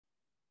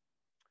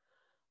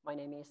My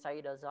name is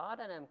Saeed Azad,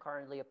 and I'm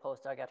currently a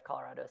postdoc at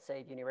Colorado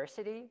State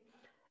University.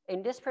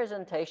 In this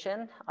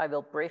presentation, I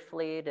will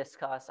briefly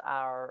discuss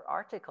our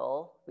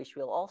article, which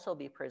will also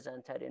be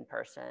presented in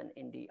person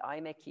in the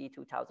IMECE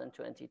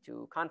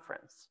 2022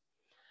 conference.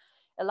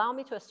 Allow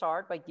me to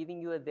start by giving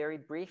you a very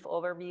brief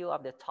overview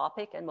of the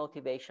topic and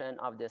motivation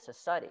of this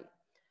study.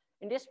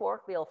 In this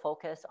work, we'll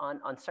focus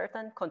on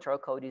uncertain control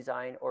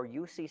co-design or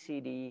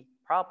UCCD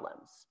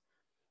problems.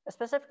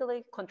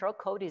 Specifically, control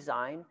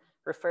co-design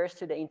refers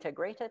to the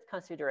integrated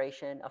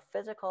consideration of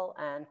physical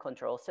and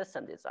control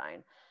system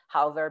design.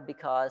 However,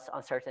 because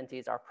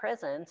uncertainties are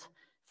present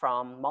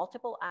from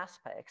multiple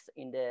aspects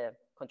in the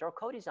control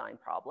co-design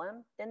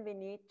problem, then we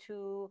need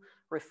to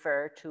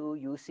refer to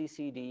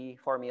UCCD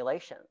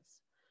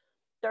formulations.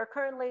 There are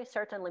currently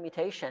certain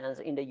limitations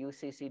in the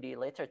UCCD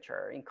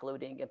literature,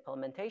 including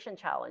implementation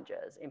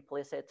challenges,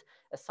 implicit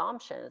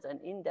assumptions, and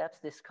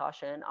in-depth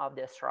discussion of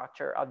the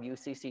structure of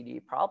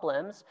UCCD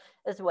problems,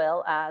 as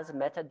well as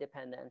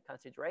method-dependent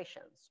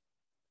considerations.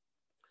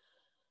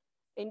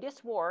 In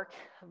this work,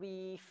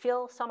 we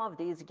fill some of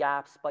these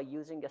gaps by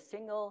using a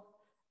simple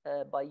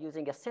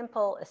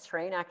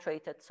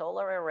strain-actuated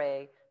solar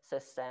array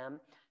system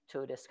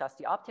to discuss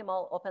the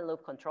optimal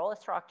open-loop control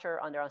structure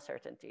under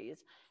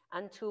uncertainties,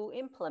 and to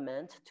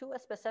implement two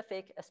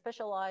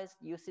specialized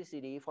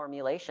UCCD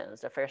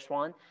formulations. The first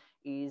one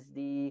is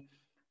the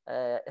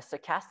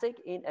stochastic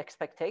in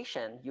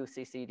expectation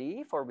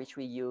UCCD, for which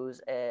we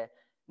use a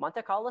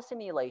Monte Carlo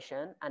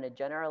simulation and a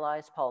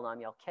generalized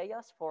polynomial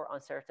chaos for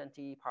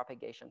uncertainty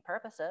propagation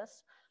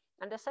purposes.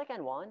 And the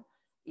second one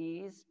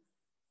is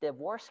the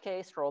worst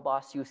case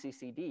robust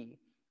UCCD,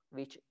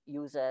 which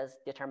uses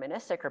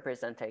deterministic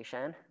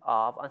representation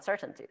of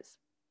uncertainties.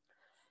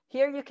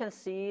 Here you can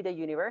see the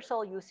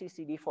universal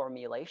UCCD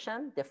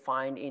formulation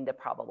defined in the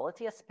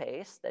probability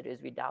space, that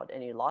is without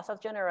any loss of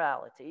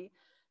generality,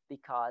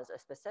 because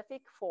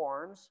specific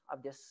forms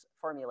of this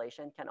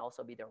formulation can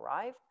also be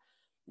derived.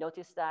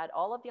 Notice that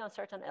all of the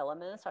uncertain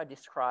elements are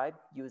described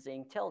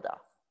using tilde.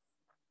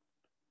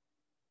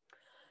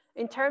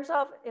 In terms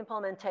of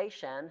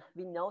implementation,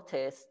 we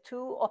notice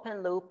two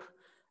open loop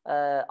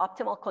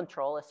optimal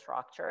control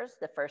structures.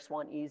 The first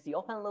one is the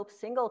open loop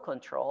single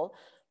control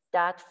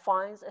that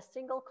finds a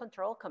single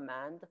control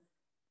command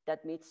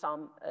that meets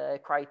some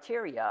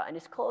criteria and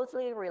is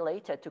closely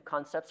related to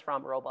concepts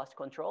from robust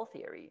control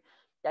theory.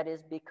 That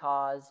is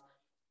because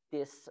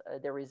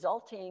the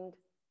resulting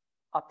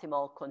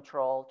optimal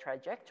control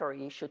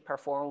trajectory should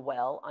perform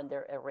well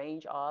under a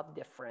range of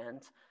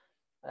different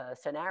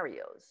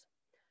scenarios.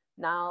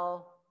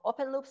 Now,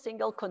 open loop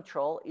single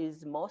control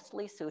is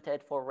mostly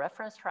suited for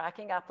reference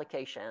tracking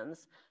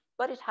applications,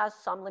 but it has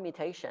some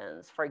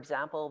limitations. For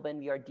example, when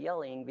we are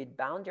dealing with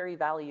boundary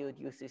valued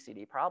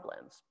UCCD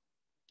problems,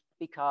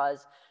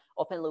 because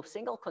open loop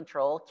single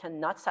control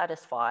cannot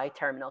satisfy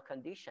terminal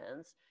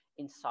conditions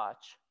in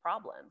such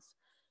problems.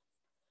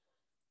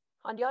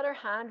 On the other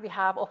hand, we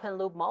have open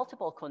loop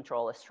multiple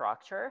control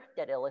structure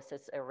that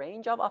elicits a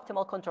range of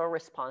optimal control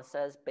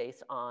responses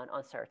based on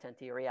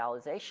uncertainty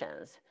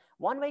realizations.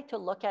 One way to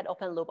look at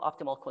open loop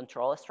optimal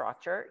control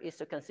structure is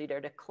to consider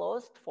the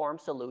closed form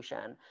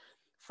solution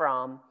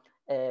from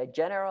a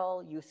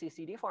general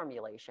UCCD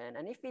formulation.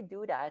 And if we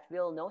do that,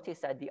 we'll notice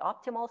that the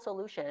optimal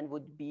solution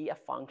would be a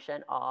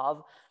function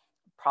of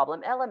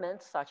problem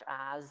elements such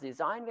as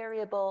design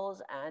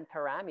variables and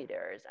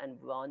parameters.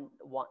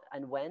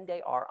 And when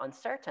they are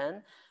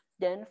uncertain,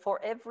 then for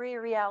every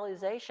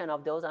realization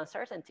of those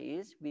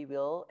uncertainties, we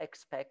will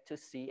expect to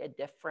see a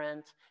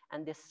different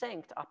and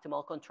distinct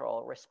optimal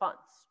control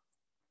response.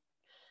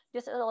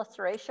 This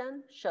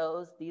illustration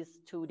shows these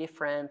two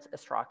different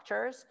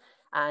structures.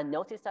 And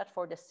notice that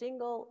for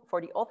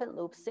the open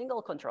loop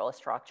single control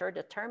structure,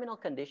 the terminal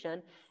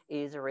condition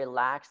is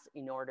relaxed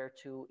in order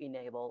to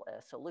enable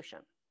a solution.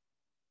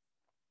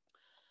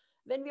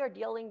 When we are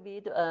dealing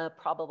with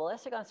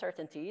probabilistic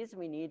uncertainties,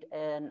 we need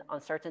an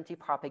uncertainty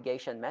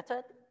propagation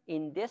method.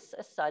 In this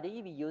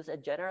study, we use a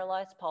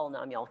generalized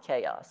polynomial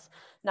chaos.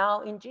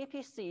 Now in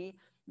GPC,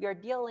 we are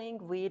dealing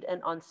with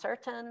an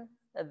uncertain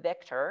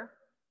vector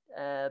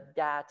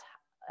that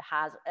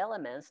has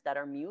elements that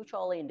are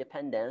mutually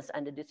independent,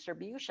 and the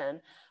distribution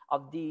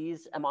of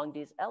these among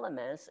these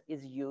elements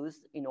is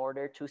used in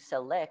order to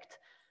select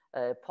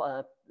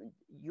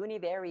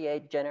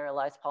univariate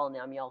generalized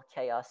polynomial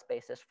chaos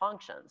basis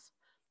functions.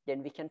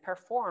 Then we can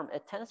perform a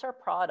tensor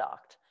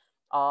product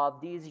of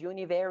these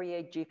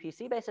univariate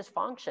GPC basis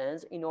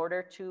functions in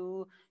order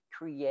to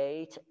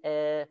create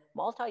a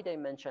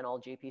multidimensional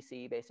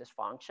GPC basis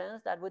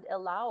functions that would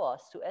allow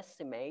us to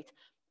estimate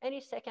any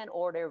second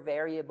order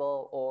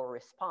variable or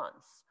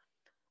response.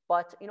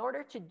 But in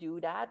order to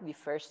do that, we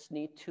first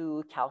need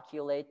to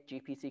calculate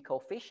GPC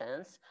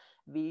coefficients,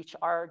 which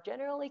are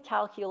generally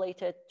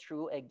calculated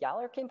through a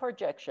Galerkin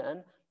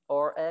projection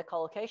or a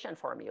collocation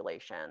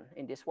formulation.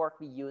 In this work,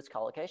 we use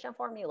collocation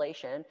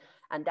formulation,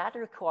 and that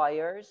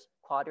requires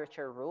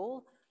quadrature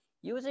rule.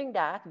 Using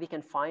that, we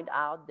can find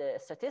out the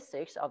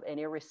statistics of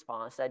any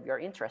response that you're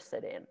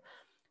interested in.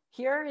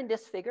 Here in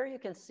this figure, you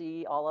can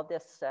see all of the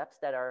steps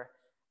that are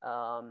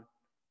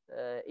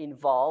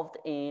involved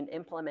in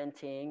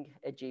implementing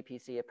a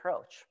GPC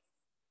approach.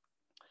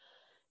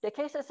 The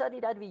case study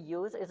that we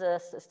use is a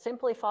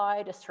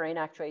simplified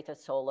strain-actuated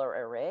solar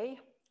array.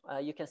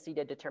 You can see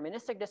the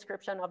deterministic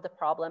description of the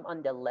problem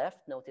on the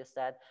left. Notice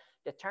that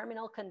the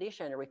terminal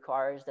condition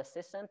requires the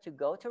system to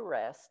go to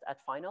rest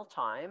at final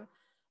time.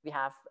 We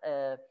have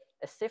a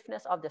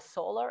stiffness of the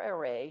solar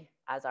array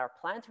as our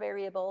plant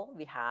variable.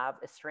 We have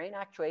a strain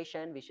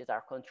actuation, which is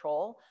our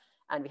control.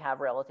 And we have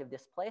relative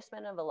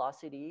displacement and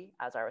velocity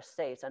as our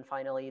states. And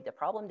finally, the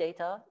problem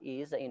data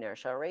is the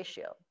inertia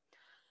ratio.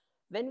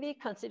 When we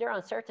consider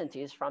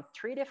uncertainties from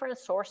 3 different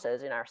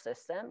sources in our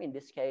system, in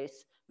this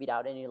case,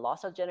 without any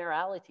loss of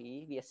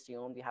generality, we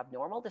assume we have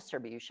normal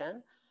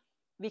distribution,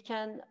 we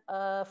can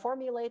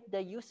formulate the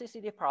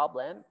UCCD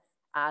problem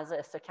as a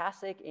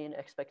stochastic in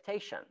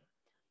expectation.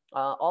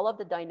 All of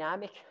the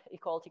dynamic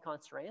equality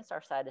constraints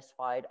are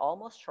satisfied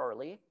almost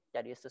surely,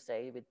 that is to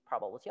say with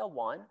probability of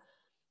 1.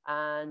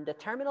 And the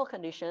terminal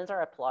conditions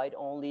are applied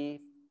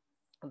only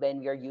when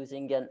we are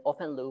using an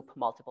open loop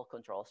multiple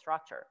control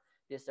structure.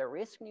 This is a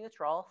risk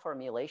neutral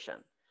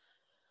formulation.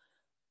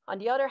 On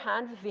the other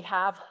hand, we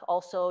have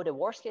also the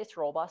worst case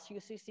robust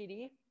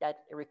UCCD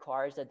that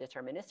requires a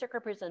deterministic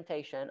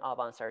representation of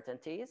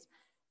uncertainties.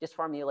 This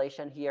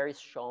formulation here is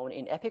shown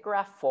in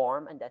epigraph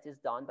form, and that is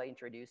done by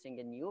introducing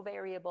a new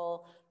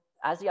variable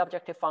as the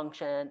objective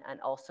function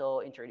and also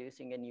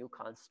introducing a new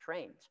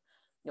constraint.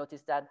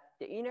 Notice that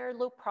the inner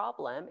loop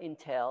problem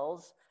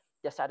entails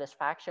the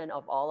satisfaction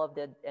of all of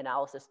the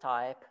analysis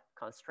type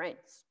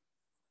constraints.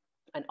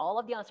 And all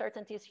of the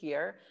uncertainties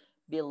here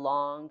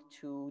belong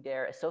to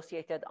their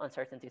associated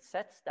uncertainty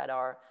sets that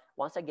are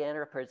once again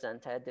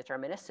represented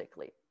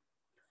deterministically.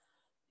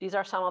 These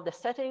are some of the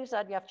settings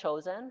that we have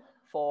chosen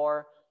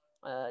for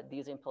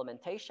these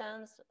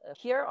implementations.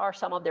 Here are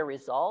some of the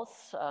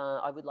results.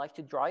 I would like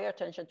to draw your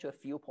attention to a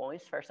few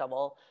points. First of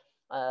all,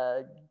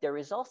 the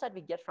results that we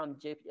get from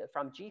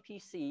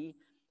GPC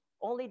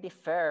only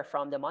differ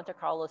from the Monte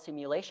Carlo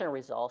simulation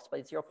results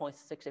by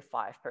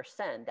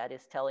 0.65%. That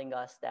is telling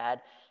us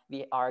that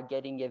we are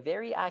getting a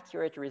very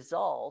accurate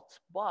result,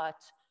 but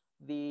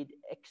with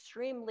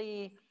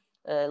extremely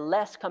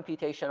less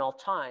computational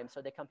time.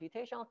 So the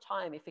computational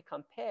time, if we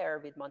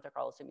compare with Monte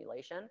Carlo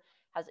simulation,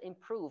 has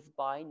improved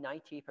by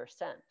 90%.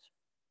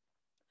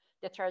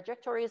 The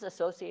trajectories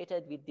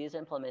associated with these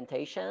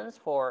implementations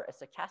for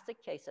stochastic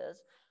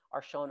cases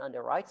are shown on the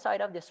right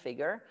side of this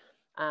figure.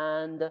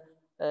 And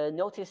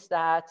notice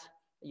that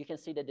you can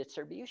see the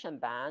distribution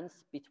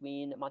bands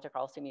between Monte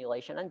Carlo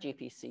simulation and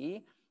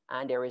GPC,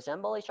 and they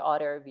resemble each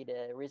other with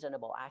a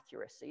reasonable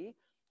accuracy.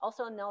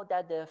 Also note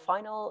that the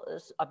final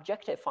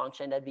objective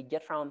function that we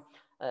get from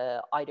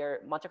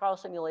either Monte Carlo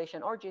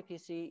simulation or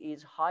GPC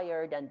is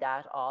higher than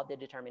that of the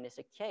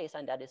deterministic case,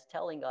 and that is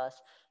telling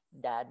us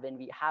that when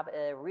we have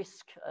a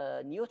risk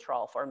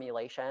neutral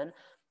formulation,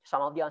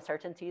 some of the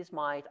uncertainties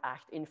might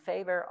act in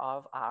favor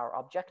of our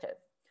objective.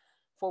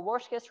 For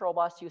worst case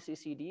robust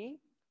UCCD,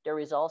 the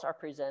results are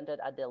presented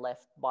at the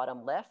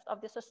bottom left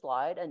of this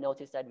slide, and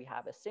notice that we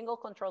have a single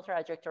control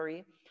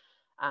trajectory,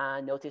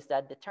 and notice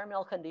that the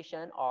terminal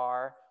conditions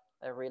are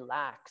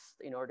relaxed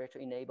in order to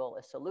enable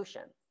a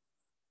solution.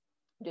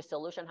 This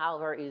solution,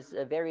 however, is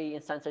very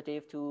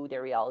insensitive to the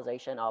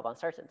realization of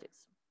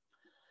uncertainties.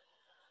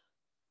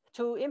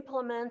 To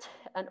implement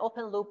an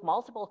open loop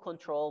multiple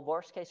control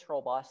worst case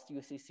robust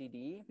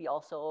UCCD, we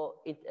also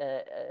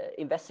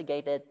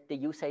investigated the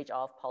usage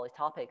of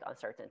polytopic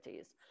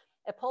uncertainties.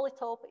 A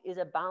polytope is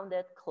a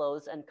bounded,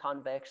 closed, and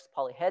convex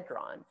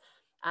polyhedron.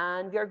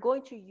 And we are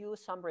going to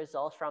use some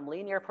results from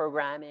linear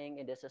programming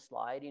in this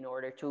slide in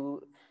order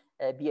to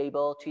be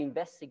able to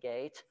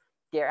investigate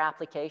their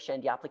application,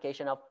 the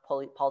application of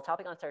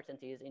polytopic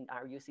uncertainties in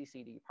our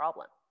UCCD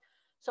problem.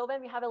 So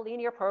when we have a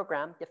linear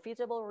program, the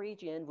feasible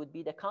region would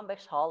be the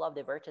convex hull of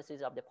the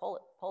vertices of the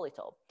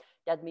polytope.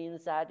 That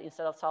means that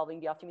instead of solving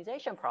the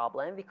optimization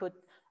problem, we could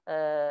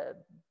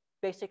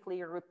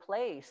basically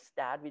replace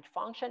that with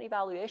function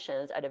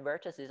evaluations at the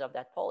vertices of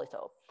that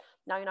polytope.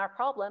 Now in our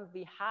problem,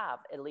 we have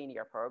a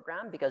linear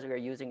program because we are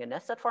using a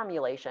nested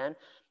formulation,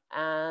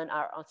 and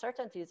our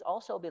uncertainties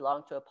also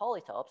belong to a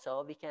polytope.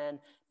 So we can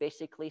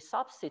basically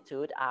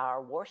substitute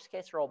our worst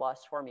case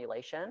robust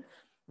formulation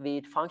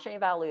with function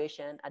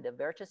evaluation at the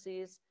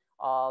vertices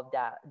of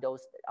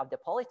the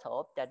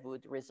polytope that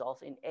would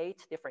result in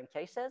 8 different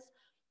cases.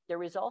 The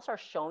results are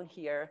shown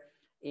here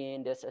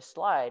in this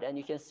slide, and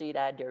you can see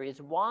that there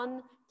is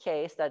one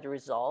case that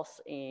results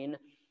in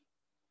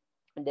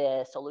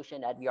the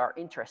solution that we are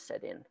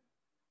interested in.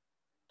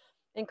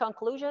 In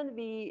conclusion,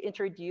 we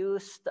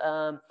introduced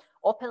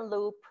open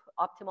loop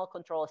optimal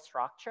control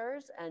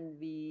structures, and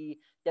we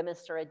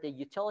demonstrate the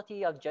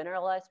utility of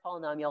generalized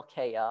polynomial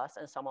chaos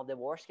and some of the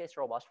worst case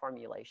robust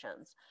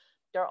formulations.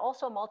 There are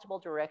also multiple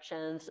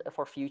directions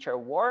for future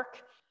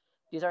work.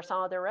 These are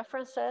some of the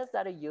references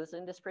that are used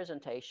in this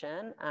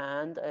presentation,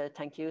 and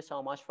thank you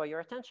so much for your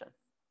attention.